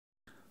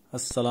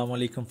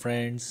अस्सलामुअलैकुम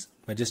friends,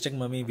 majestic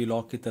mummy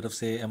vlog की तरफ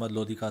से अहमद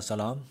लोधी का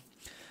सलाम।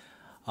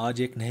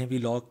 आज एक नए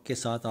व्लॉग के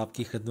साथ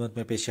आपकी खिदमत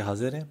में पेश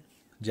हाजिर हैं।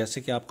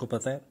 जैसे कि आपको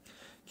पता है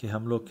कि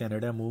हम लोग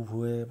कनाडा मूव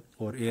हुए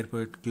और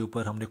एयरपोर्ट के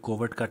ऊपर हमने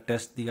कोविड का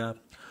टेस्ट दिया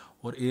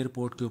और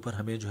एयरपोर्ट के ऊपर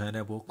हमें जो है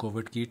ना वो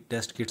कोविड की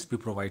टेस्ट किट्स भी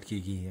प्रोवाइड की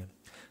गई हैं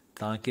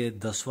ताकि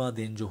 10वां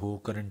दिन जो हो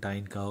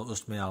क्वारंटाइन का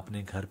उसमें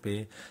आपने घर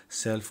पे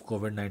सेल्फ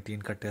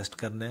कोविड-19 का टेस्ट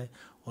करना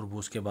है और वो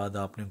उसके बाद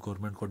आपने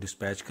गवर्नमेंट को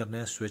डिस्पैच करना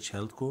है स्विच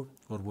हेल्थ को,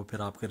 और वो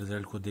फिर आपके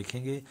रिज़ल्ट को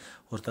देखेंगे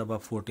और तब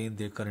आप 14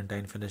 डे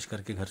क्वारंटाइन फिनिश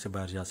करके घर से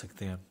बाहर जा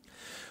सकते हैं।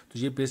 तो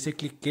ये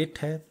बेसिकली किट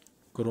है,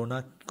 कोरोना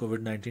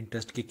कोविड-19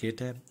 टेस्ट की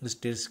किट है।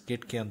 इस टेस्ट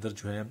किट के अंदर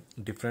जो है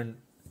डिफरेंट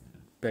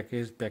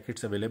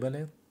पैकेट्स अवेलेबल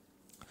हैं,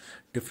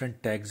 डिफरेंट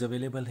टैग्स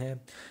अवेलेबल हैं।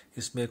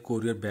 इसमें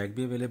कोरियर बैग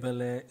भी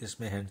अवेलेबल है,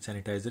 इसमें हैंड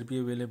सैनिटाइज़र भी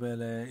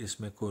अवेलेबल है,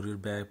 इसमें कोरियर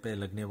बैग पे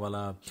लगने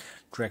वाला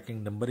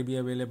ट्रैकिंग नंबर भी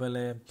अवेलेबल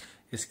है।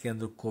 इसके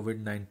अंदर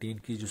कोविड-19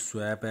 की जो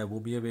स्वैप है वो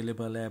भी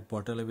अवेलेबल है,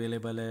 बॉटल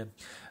अवेलेबल है,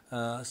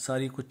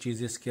 सारी कुछ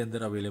चीज़ें इसके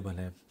अंदर अवेलेबल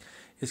हैं।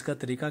 इसका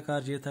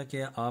तरीकाकार ये था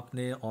कि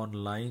आपने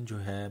ऑनलाइन जो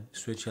है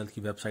स्विच हेल्थ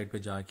की वेबसाइट पे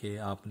जाके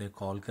आपने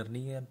कॉल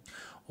करनी है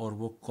और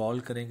वो कॉल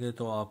करेंगे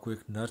तो आपको एक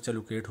नर्स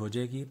एलोकेट हो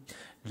जाएगी,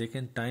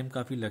 लेकिन टाइम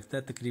काफ़ी लगता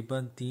है,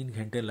 तकरीबन 3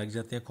 घंटे लग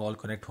जाते हैं कॉल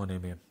कनेक्ट होने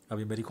में।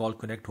 अभी मेरी कॉल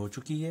कनेक्ट हो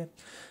चुकी है।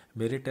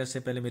 मेरे टेस्ट से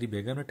पहले मेरी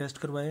बेगम ने टेस्ट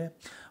करवाया है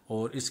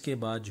और इसके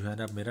बाद जो है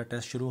ना मेरा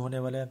टेस्ट शुरू होने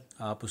वाला है।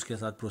 आप उसके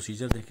साथ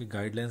प्रोसीजर देखें,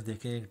 गाइडलाइंस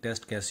देखें,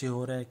 टेस्ट कैसे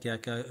हो रहा है, क्या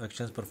क्या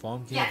एक्शंस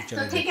परफॉर्म किए।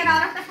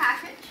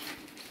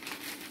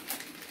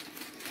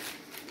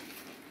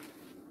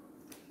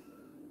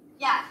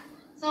 Yeah,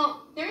 so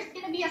there's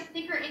going to be a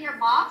sticker in your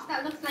box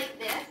that looks like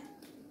this.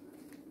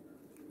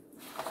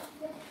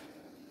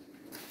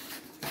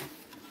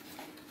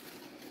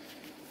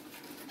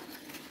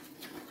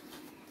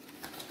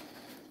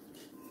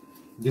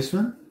 This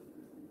one?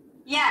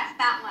 Yes,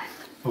 that one.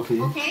 Okay.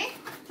 Okay,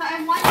 so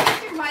I want you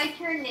to write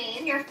your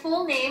name, your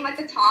full name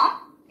at the top,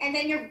 and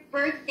then your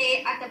birthday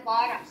at the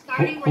bottom,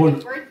 starting with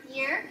the birth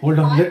year,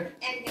 month,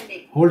 and the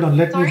date. Hold on,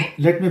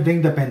 let me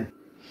bring the pen.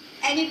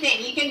 Anything,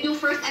 you can do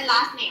first and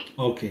last name.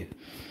 Okay.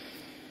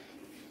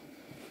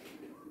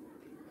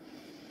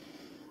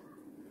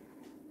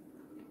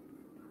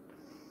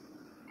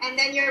 And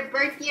then your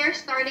birth year,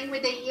 starting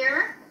with the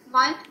year,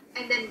 month,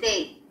 and then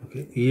date.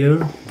 Okay, year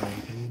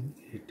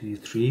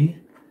 1983,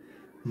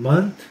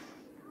 month.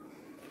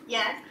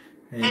 Yes.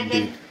 And then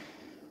date.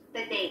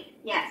 the date.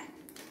 Yes.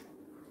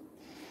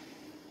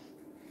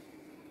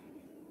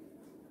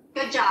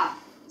 Good job.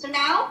 So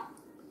now,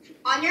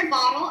 on your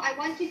bottle, I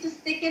want you to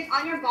stick it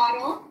on your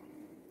bottle,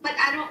 but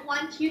I don't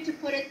want you to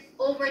put it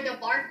over the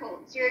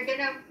barcode. So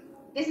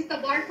this is the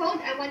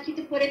barcode, I want you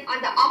to put it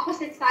on the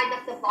opposite side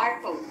of the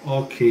barcode.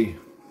 Okay.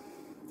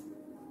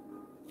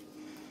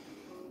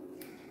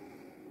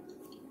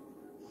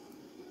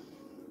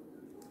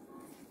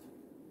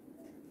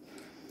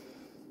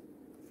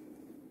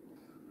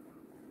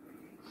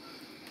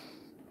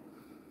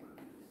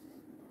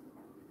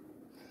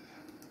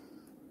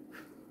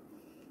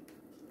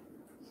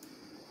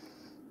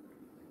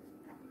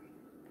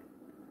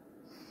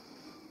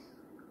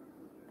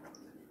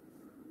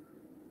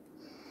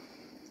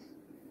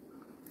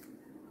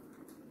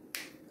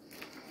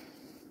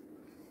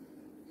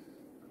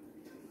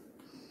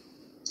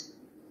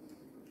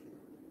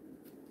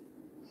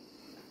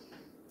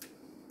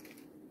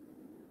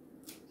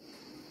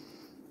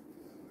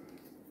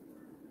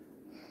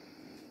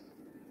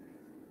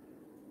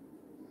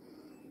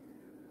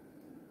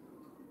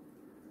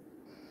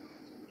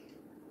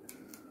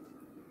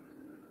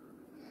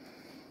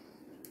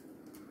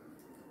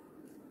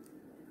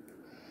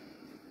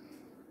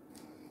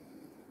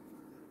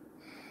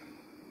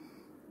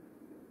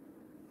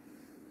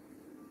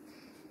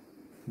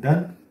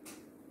 Done?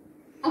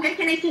 Okay,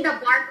 can I see the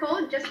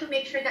barcode just to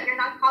make sure that you're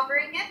not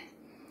covering it?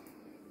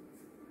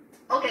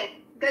 Okay,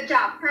 good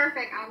job.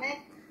 Perfect, Ahmed.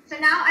 So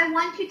now I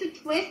want you to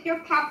twist your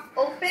cup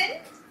open.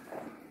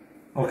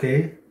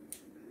 Okay.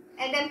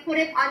 And then put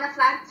it on a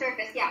flat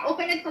surface. Yeah,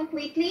 open it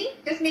completely.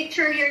 Just make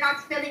sure you're not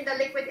spilling the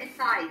liquid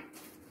inside.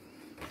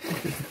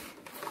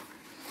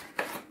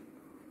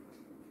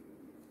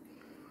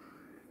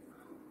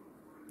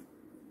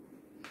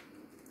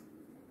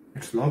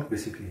 It's locked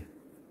basically.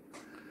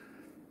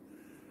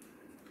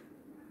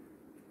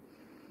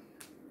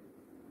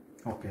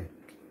 Okay.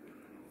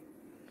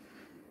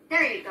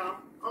 There you go.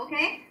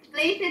 Okay.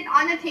 Place it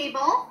on a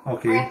table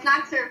Okay. or a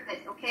flat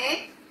surface.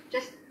 Okay.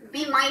 Just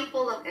be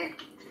mindful of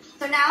it.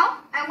 So now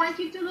I want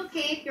you to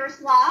locate your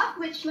swab,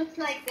 which looks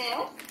like this.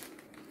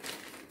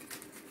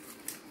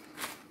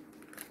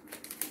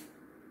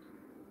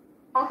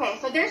 Okay.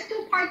 So there's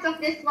two parts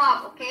of this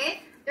swab.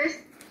 Okay. There's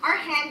our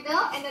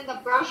handle and then the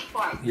brush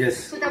part.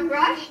 Yes. So the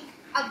brush,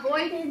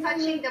 avoid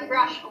touching the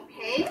brush.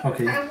 Okay.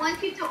 Okay. So I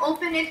want you to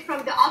open it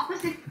from the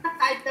opposite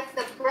side of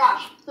the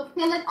brush. So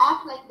peel it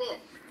off like this.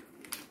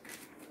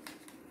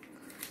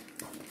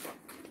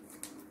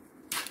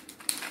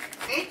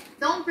 Okay.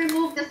 Don't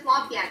remove the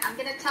swab yet. I'm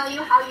gonna tell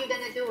you how you're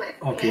gonna do it.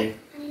 Okay.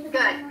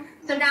 Good.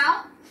 So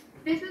now,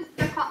 this is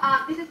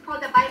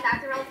called the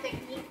bilateral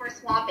technique for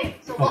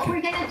what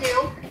we're gonna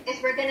do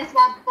is we're gonna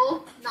swab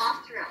both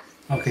nostrils.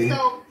 Okay.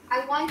 So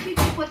I want you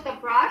to put the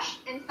brush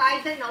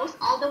inside the nose,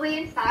 all the way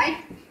inside.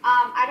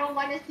 I don't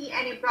want to see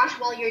any brush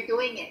while you're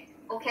doing it.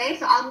 Okay,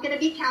 so I'm gonna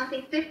be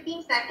counting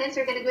 15 seconds.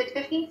 You're gonna do it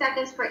 15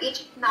 seconds for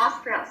each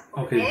nostrils.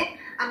 Okay.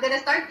 I'm gonna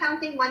start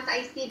counting once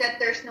I see that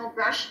there's no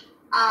brush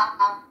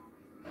on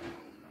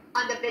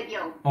the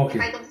video. Okay.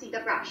 If I don't see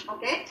the brush.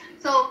 Okay.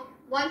 So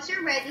once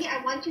you're ready,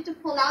 I want you to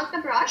pull out the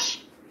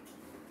brush,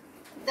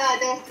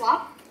 the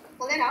swab.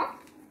 Pull it out,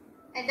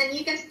 and then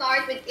you can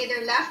start with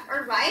either left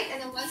or right.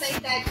 And then once I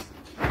said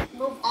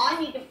move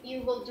on,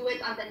 you will do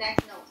it on the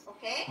next nose.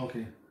 Okay.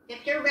 Okay.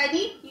 If you're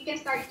ready, you can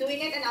start doing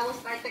it, and I will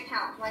start the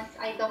count once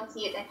I don't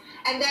see it.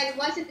 And then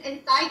once it's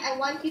inside, I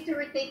want you to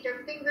rotate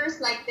your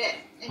fingers like this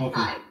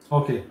inside.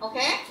 Okay.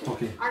 Okay?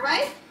 Okay. All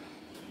right?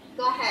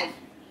 Go ahead.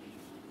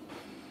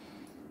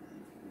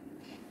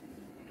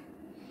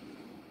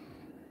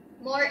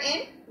 More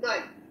in.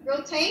 Good.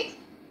 Rotate.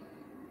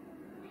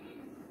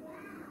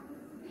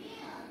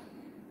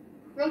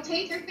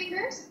 Rotate your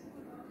fingers.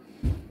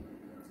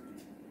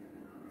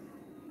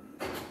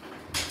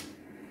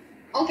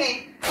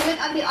 Okay, put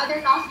it on the other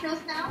nostrils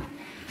now.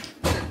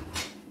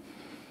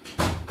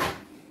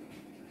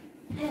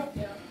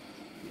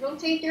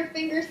 Rotate your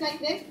fingers like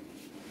this.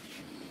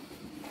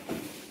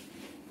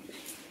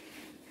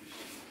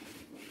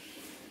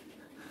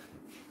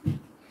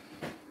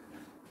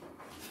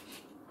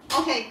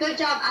 Okay, good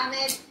job,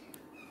 Ahmed.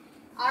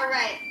 All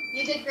right,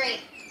 you did great.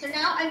 So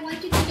now I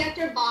want you to get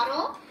your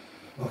bottle.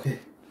 Okay.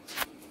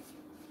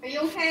 Are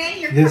you okay?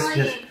 You're Yes,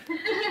 crying.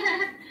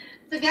 yes.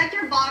 So get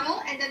your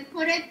bottle and then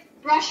put it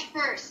brush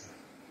first.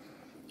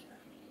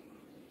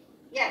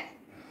 Yes.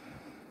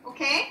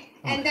 Okay?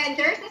 And then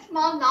there's a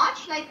small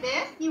notch like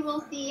this. You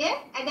will see it.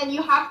 And then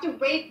you have to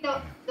break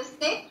the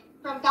stick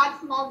from that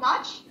small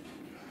notch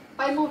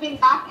by moving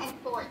back and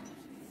forth.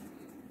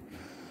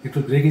 It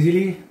will break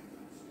easily?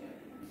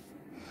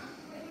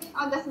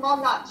 On the small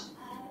notch.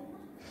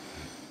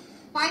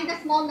 Find the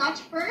small notch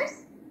first.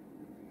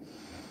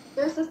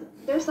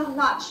 There's a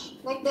notch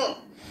like this.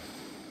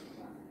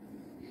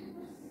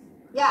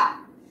 Yeah.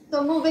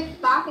 So move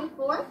it back and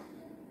forth.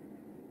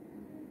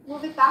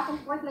 Move it back and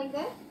forth like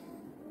this.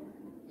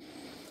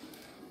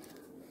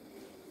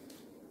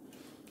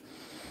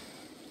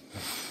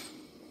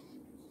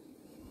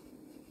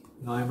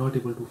 No, I'm not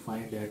able to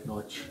find that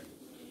notch.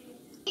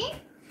 See?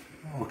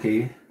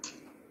 Okay.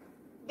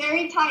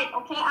 Very tight,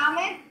 okay,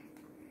 Ahmed?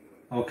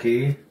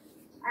 Okay.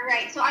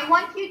 Alright, so I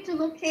want you to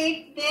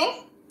locate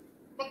this,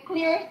 the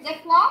clear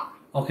ziplock.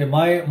 Okay,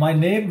 my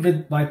name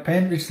with my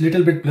pen, it's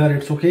little bit blurred.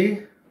 It's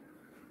okay?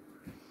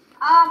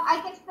 I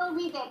can still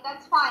read it,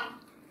 that's fine.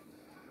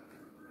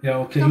 Yeah,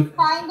 okay. So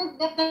find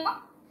the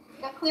ziplock,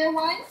 the clear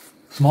one.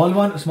 Small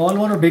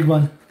one or big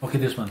one? Okay,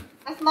 this one.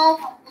 The small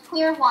one, the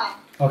clear one.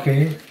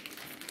 Okay.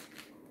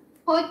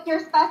 Put your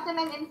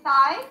specimen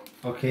inside.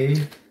 Okay.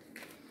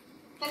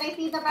 Can I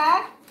see the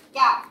bag?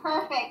 Yeah,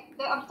 perfect.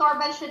 The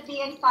absorbent should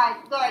be inside.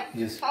 Good.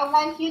 Yes. So I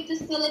want you to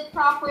seal it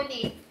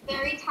properly.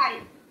 Very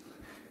tight.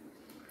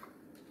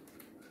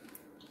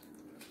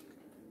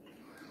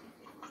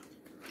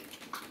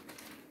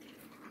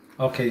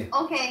 Okay.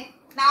 Okay.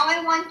 Now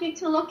I want you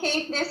to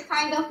locate this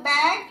kind of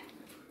bag.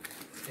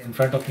 In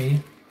front of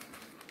me.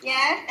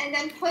 Yes, and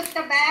then put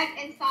the bag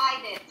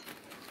inside it.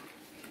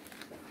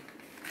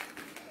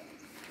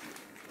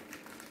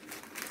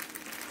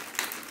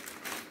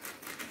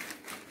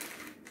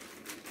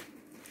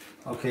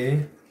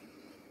 Okay.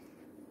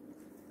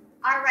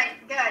 All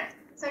right, good.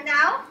 So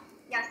now,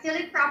 yeah, seal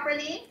it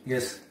properly.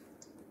 Yes.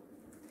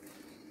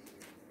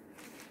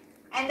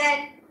 And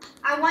then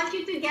I want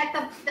you to get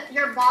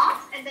your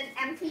box and then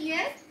empty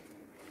it.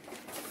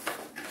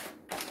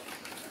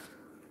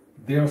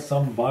 There are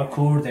some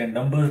barcodes and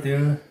numbers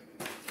there.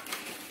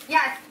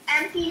 Yes,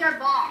 empty your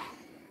box.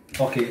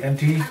 Okay,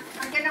 empty.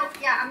 I'm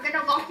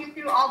gonna walk you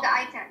through all the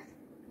items.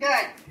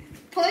 Good.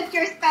 Put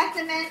your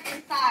specimen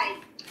inside.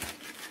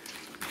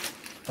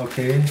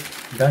 Okay,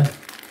 done.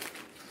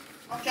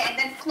 Okay, and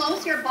then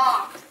close your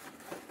box.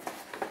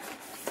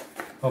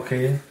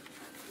 Okay.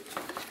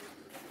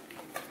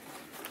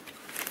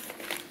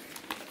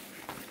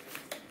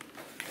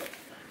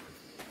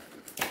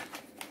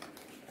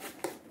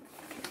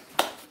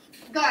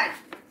 Good.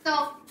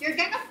 So you're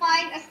gonna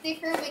find a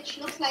sticker which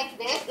looks like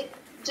this. It's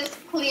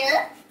just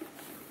clear,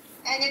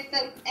 and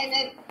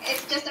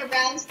it's just a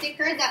round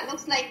sticker that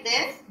looks like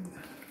this.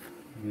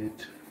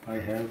 Wait, I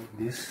have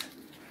this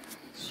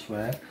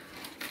swag.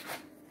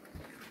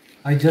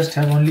 I just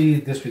have only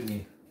this with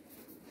me.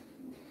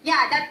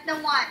 Yeah, that's the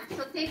one.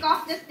 So take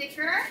off the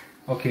sticker.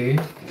 Okay.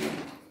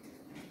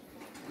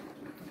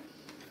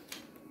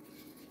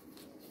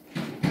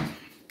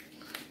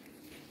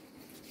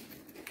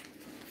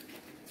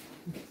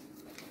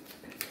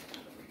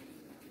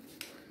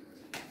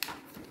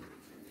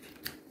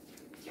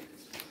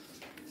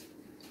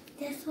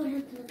 That's one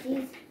of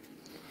these.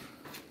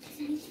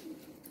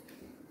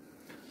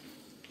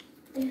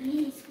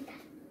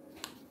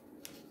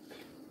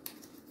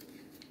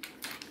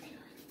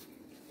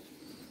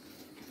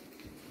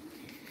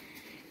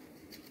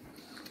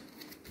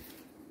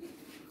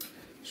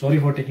 Sorry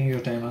for taking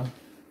your time, huh?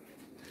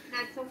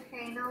 That's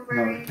okay, no No,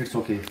 worries. it's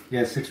okay.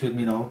 Yes, it's with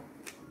me now.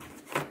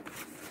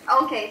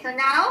 Okay, so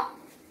now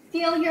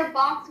seal your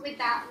box with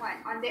that one.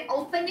 On the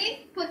opening,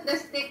 put the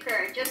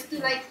sticker just to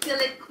like seal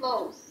it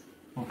close.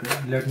 Okay,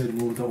 let me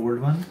remove the old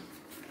one.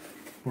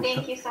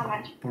 Thank you so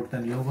much. Put the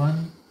new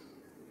one.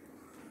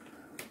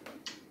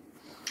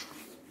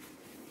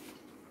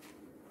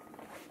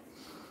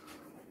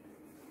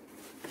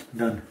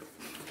 Done.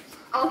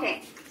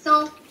 Okay,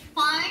 so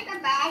find a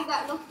bag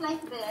that looks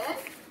like this.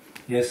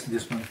 Yes,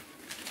 this one.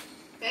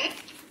 Okay,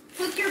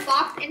 put your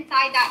box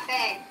inside that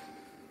bag.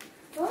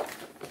 Oh,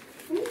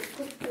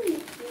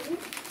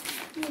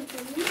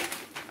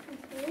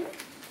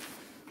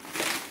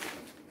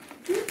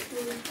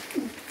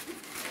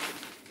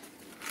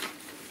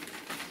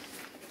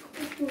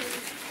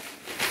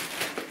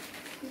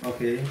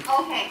 Okay.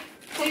 Okay,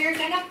 so you're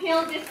gonna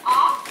peel this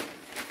off.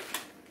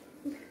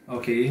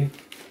 Okay.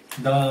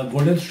 The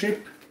golden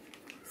strip.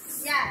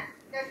 Yes,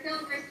 the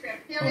silver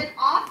strip. Peel it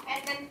off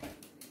and then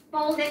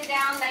fold it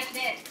down like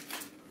this.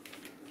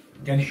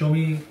 Can you show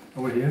me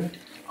over here?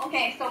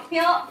 Okay, so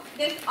peel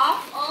this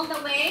off all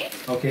the way.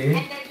 Okay.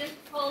 And then just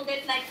fold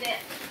it like this.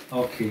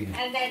 Okay.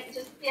 And then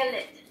just seal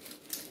it.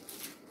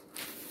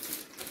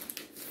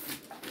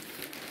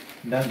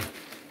 Done.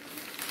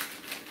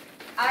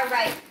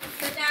 Alright,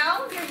 so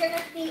now you're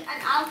gonna see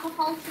an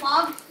alcohol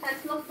swab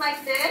that looks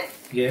like this.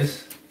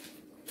 Yes.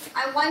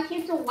 I want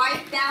you to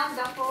wipe down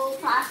the whole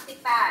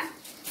plastic bag.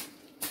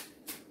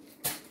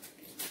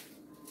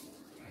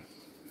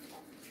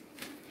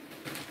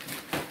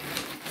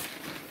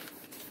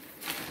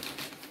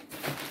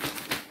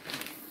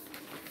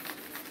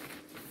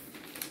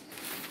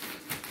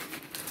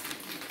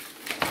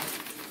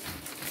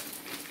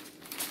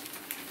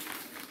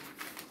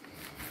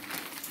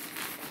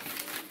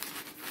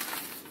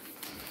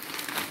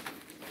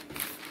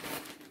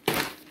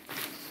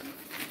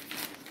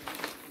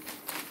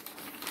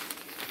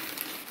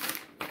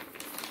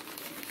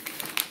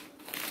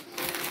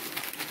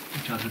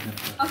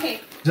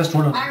 Okay, Just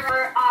hold on.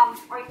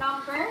 our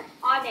number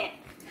on it.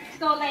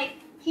 So like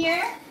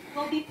here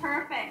will be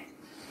perfect.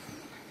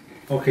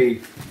 Okay.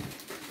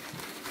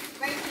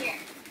 Right here.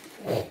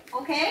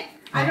 Okay?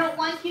 I don't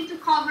want you to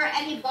cover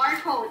any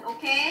barcode,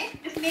 okay?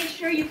 Just make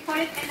sure you put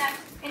it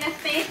in a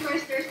space where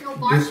there's no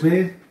barcode. This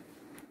way.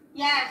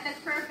 Yes, that's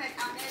perfect,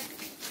 Ahmed.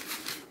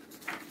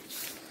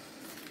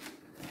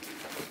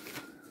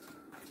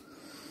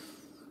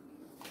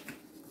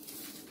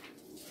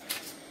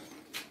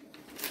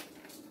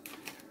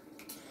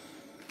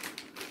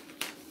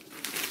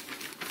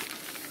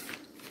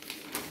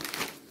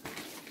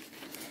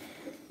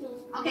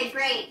 Okay,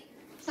 great.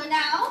 So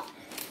now,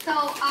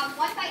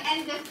 once I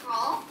end this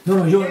call,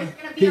 No, you're. there's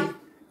gonna be a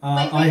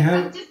wait, I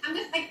have. I'm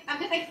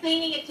just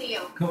explaining it to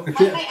you. No,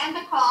 Once okay. I end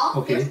the call,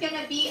 Okay. there's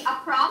gonna be a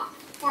prompt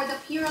for the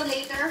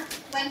purulator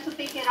when to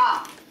pick it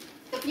up.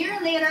 The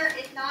purulator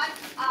is not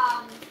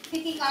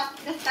picking up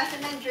the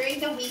specimen during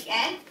the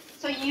weekend,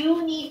 so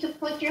you need to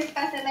put your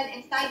specimen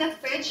inside the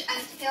fridge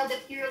until the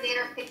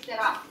purulator picks it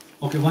up.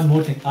 Okay, one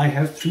more thing. I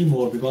have 3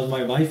 more because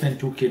my wife and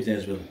 2 kids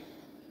as well.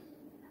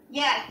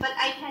 Yes, but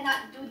I cannot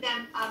do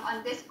them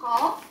on this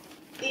call.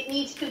 It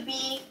needs to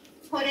be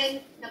put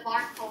in the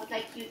barcode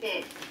like you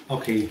did.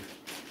 Okay.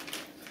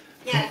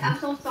 Yes, I'm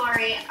so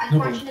sorry.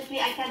 Unfortunately,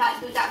 I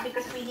cannot do that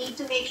because we need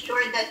to make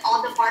sure that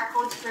all the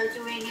barcodes we're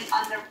doing it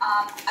on the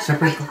at the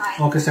right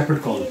time. Okay,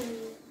 separate call.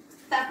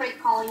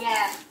 Separate call,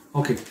 yes.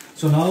 Okay,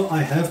 so now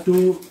I have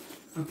to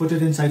put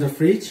it inside the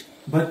fridge.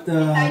 But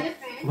Inside the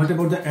fridge. what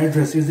about the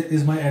address?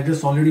 Is my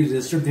address already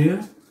registered there?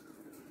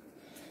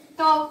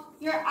 So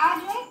your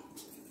address,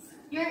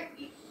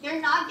 you're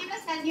not gonna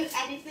send you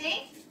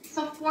anything.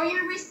 So for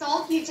your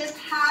result, you just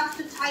have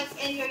to type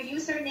in your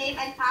username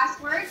and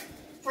password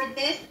for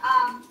this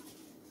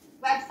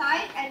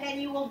website, and then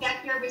you will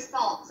get your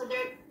result. So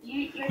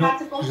you're not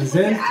supposed to put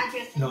your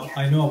address in No, here.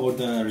 I know about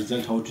the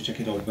result, how to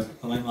check it out. But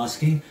I'm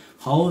asking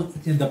how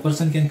the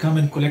person can come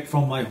and collect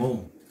from my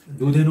home.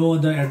 Do they know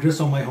the address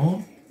of my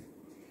home?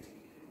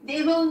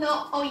 They will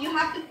know. Oh, you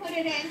have to put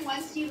it in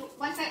once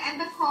I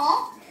end the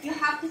call. You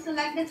have to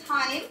select the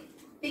time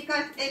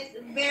because it's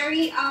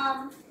very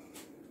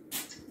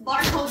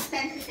barcode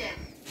sensitive.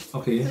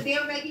 Okay. So they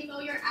already know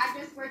your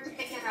address where to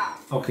pick it up.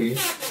 Okay.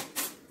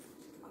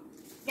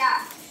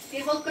 Yeah,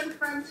 they will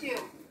confirm too.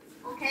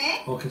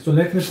 Okay? Okay. So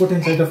let me put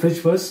inside the fridge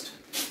first.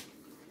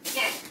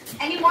 Yes.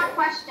 Any more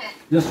questions?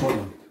 Just hold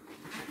on.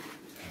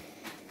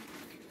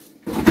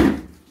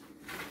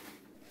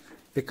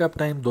 Pickup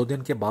time 2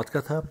 दिन के बाद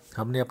का था।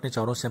 हमने अपने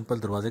चारों sample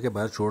दरवाजे के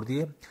बाहर छोड़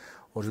दिए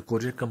और जो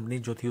कोरियर कंपनी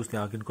जो थी उसने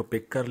आके इनको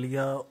पिक कर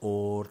लिया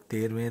और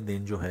 13वें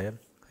दिन जो है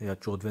या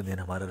 14वें दिन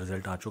हमारा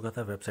रिज़ल्ट आ चुका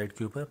था वेबसाइट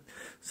के ऊपर।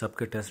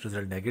 सबके टेस्ट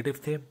रिज़ल्ट नेगेटिव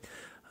थे।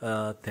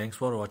 Thanks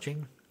for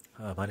watching.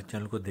 हमारे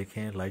चैनल को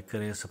देखें, लाइक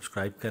करें,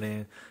 सब्सक्राइब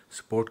करें,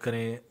 सपोर्ट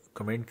करें,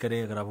 कमेंट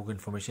करें अगर आपको कोई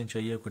इन्फॉर्मेशन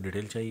चाहिए, कोई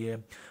डिटेल चाहिए।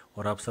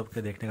 और आप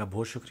सबके देखने का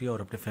बहुत शुक्रिया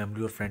और अपने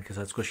फैमिली और फ्रेंड के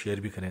साथ इसको शेयर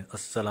भी करें।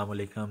 अस्सलाम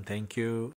वालेकुम, थैंक यू।